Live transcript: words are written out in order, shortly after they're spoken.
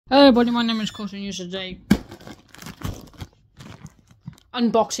Hey everybody, my name is Coach and today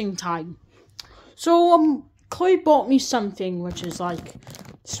unboxing time. So Chloe bought me something which is like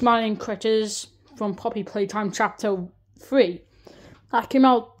Smiling Critters from Poppy Playtime Chapter 3. That came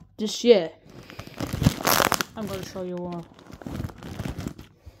out this year. I'm gonna show you all.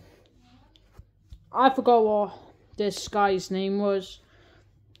 I forgot what this guy's name was.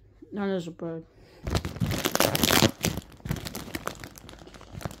 No, there's a bird.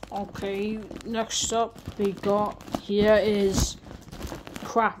 Okay, next up we got here is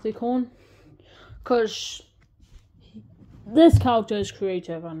Crafticorn, because this character is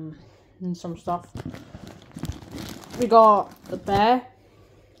creative and some stuff. We got the bear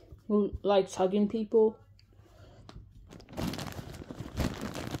who likes hugging people.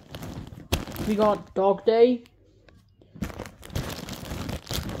 We got Dog Day,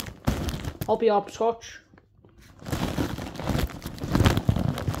 Hobby Hopscotch,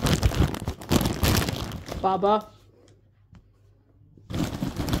 Baba,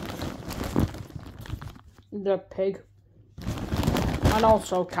 the pig, and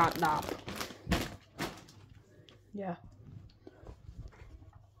also Catnap. Yeah,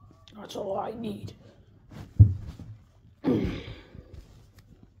 that's all I need.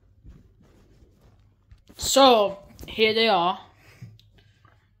 So here they are.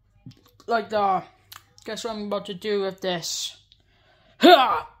 Guess what I'm about to do with this?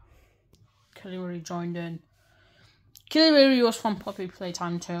 Ha! Kelly joined in. Kelly was from Poppy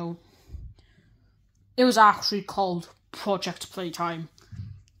Playtime 2. It was actually called Project Playtime.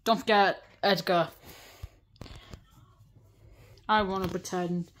 Don't forget Edgar. I want to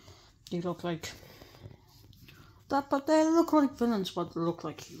pretend they look like that, but they look like villains, but they look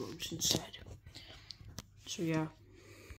like heroes instead. So yeah.